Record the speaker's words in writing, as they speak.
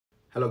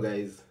Hello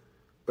guys,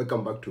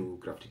 welcome back to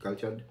Crafty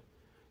Cultured.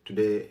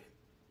 Today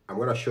I'm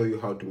going to show you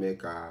how to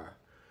make a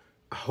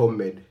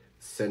homemade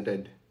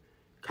scented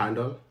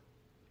candle,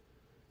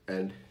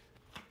 and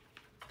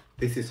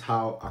this is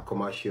how a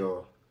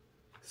commercial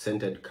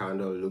scented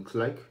candle looks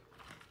like.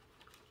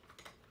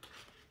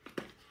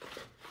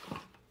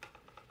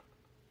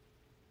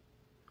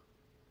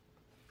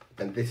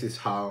 And this is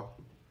how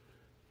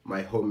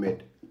my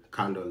homemade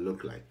candle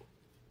look like.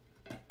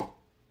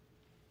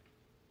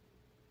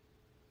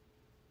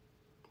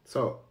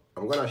 So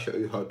I'm gonna show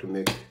you how to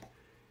make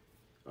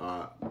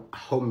a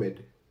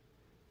homemade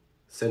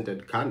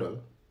scented candle,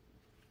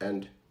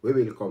 and we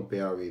will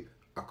compare with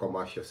a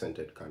commercial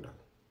scented candle.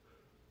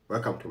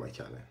 Welcome to my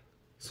channel.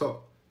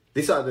 So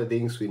these are the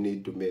things we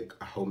need to make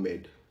a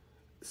homemade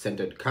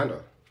scented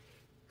candle.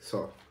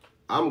 So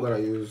I'm gonna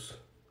use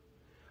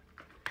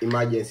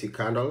emergency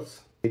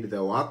candles. We need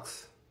the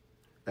wax,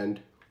 and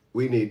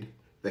we need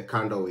the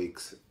candle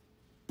wicks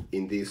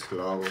in this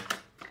long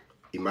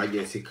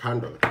emergency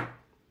candle.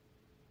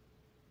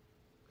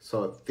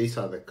 So these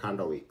are the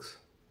candle wicks.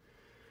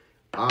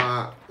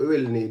 We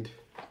will need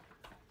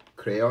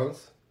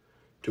crayons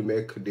to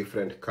make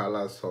different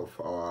colors of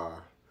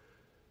our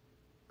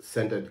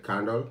scented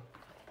candle.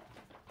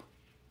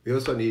 We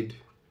also need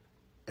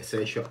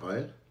essential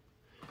oil.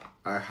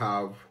 I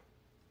have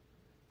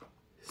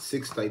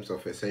 6 types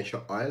of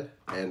essential oil,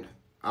 and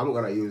I'm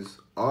gonna use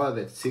all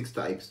the 6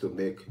 types to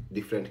make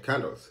different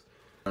candles.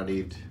 I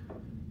need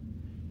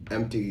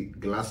empty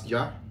glass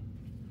jar.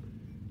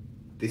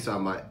 These are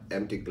my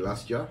empty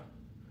glass jar.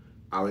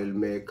 I will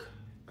make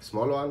a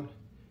small one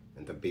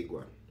and the big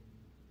one.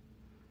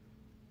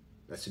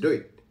 Let's do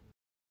it.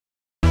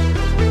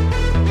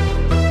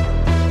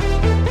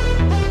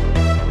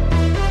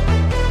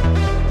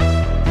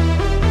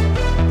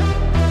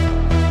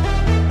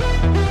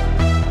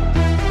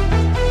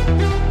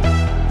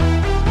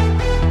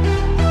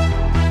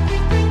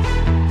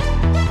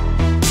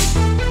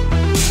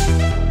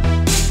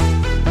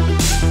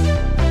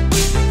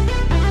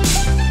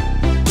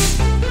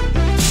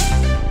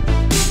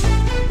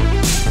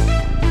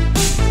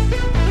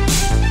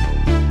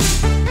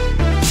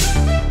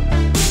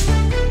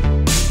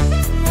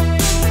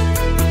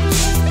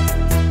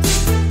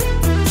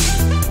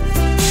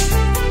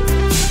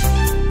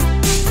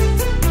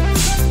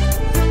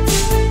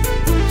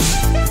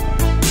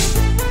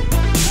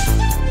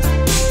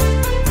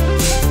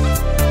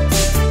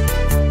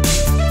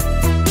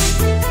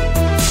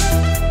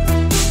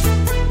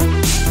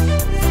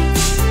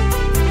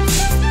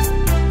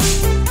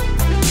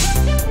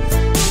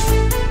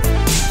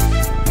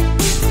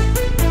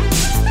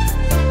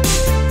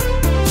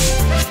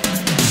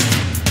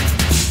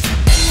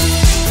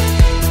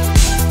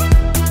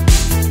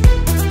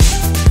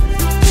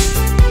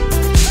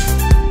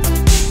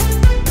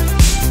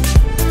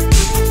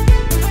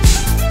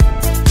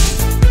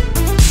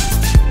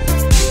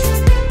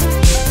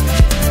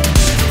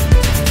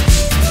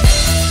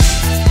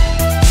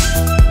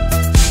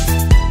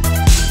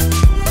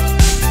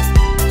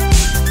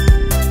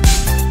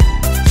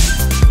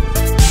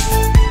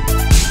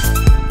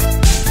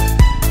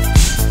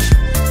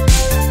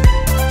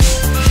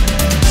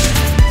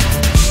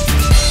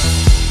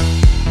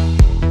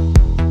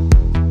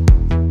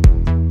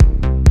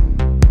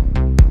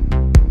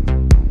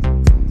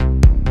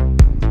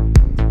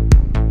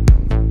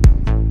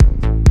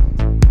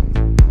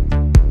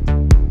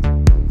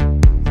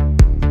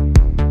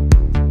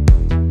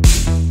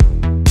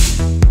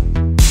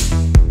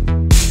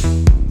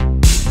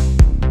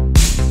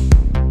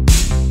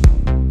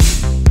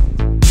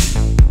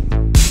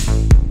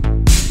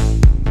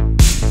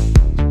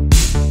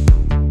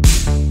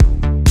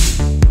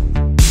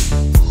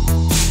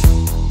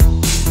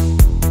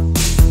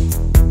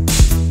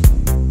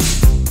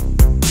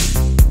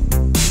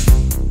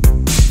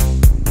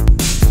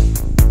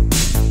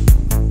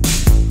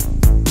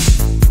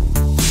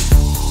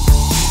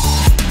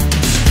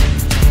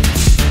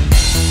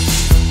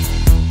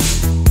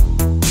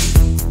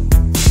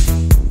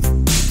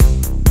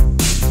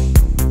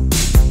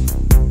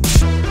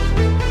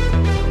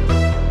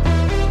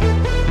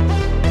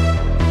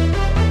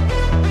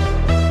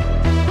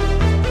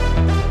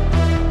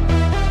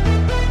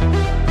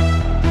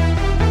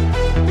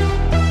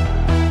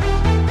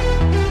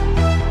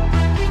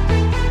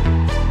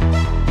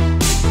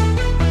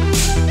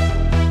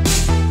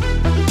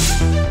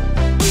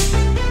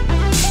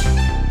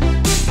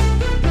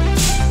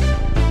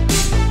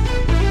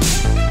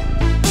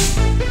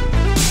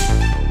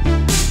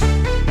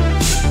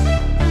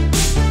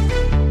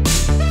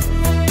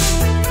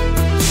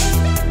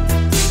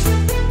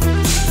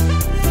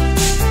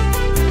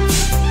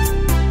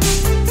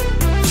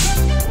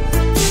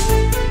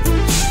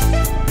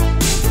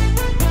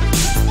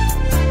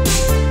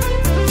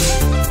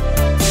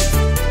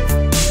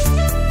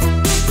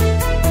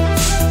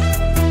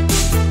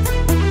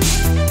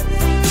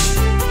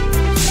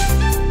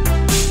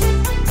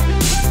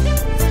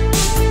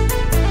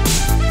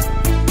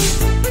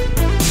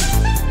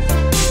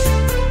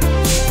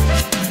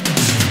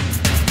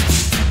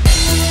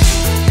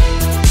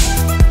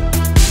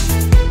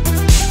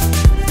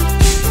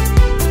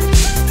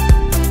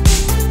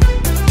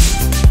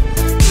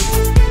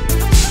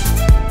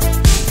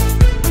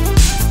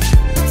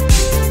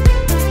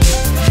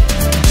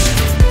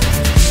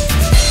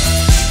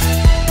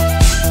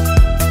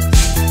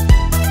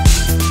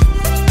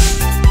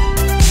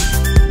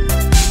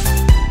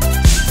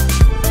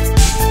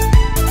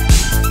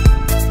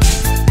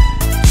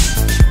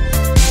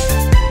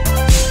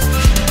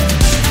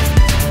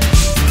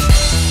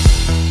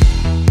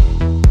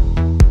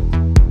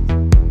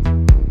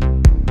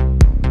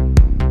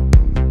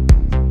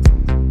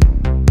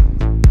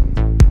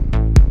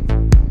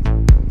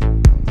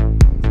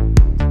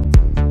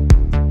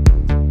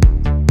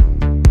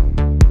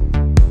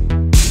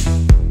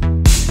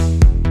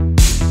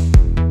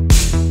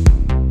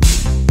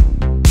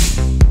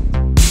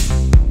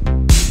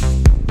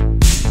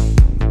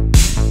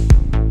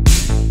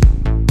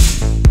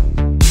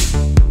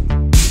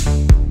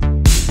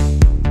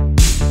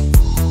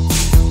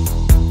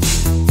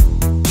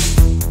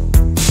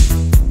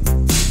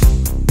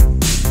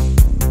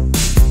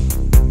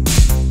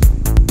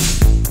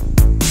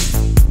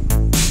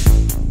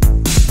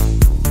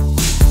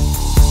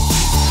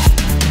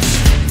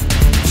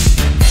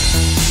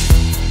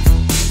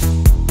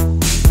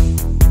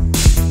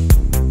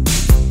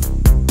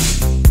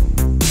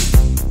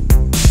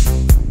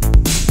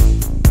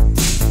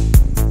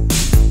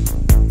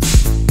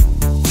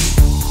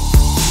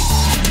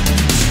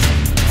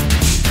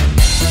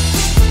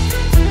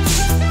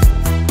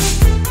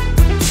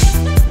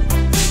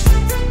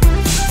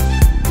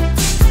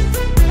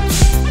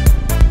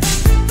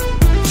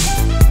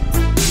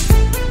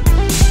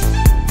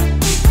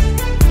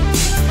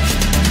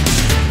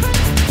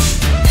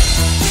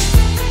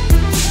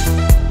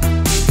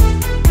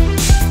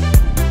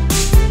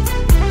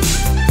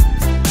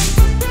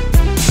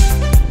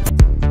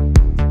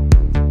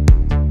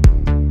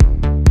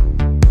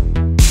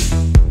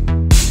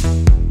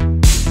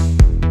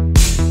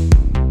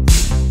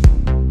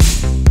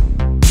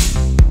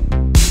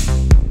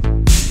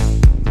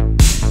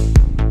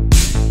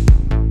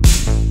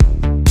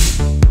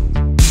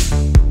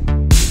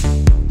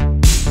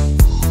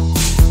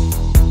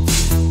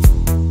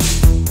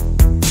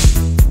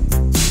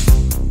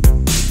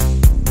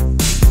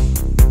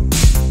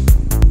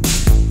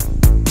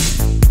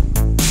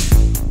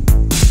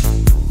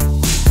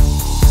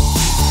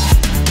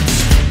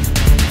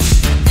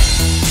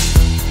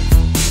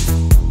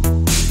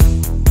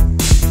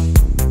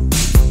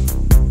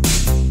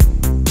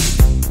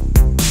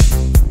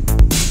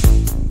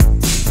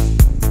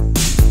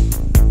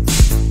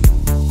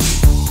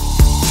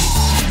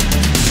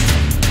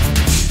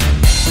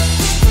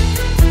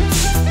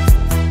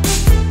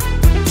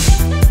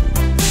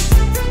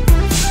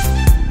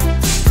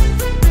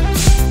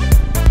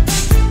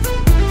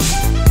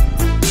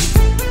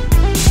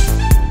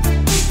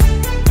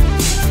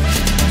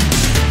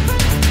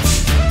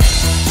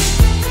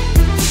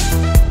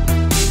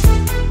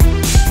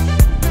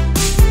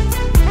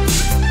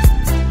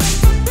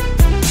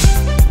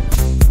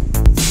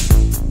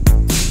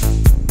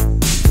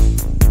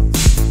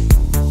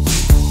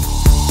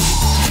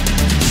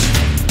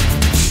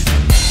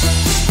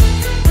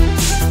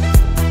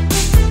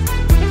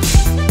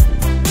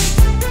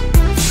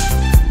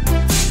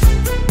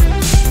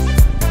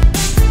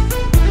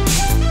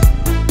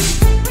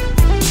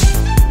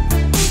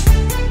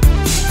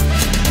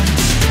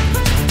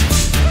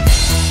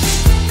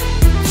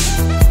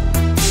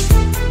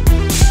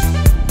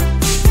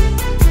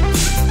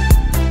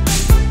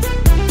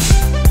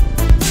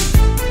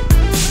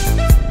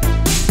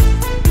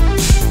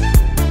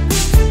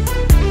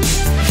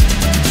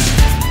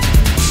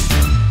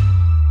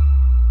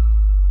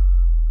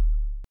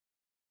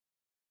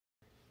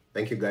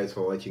 guys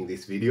for watching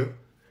this video.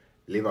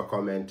 Leave a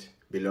comment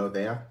below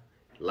there.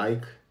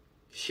 Like,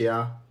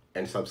 share,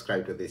 and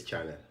subscribe to this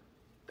channel.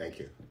 Thank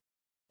you.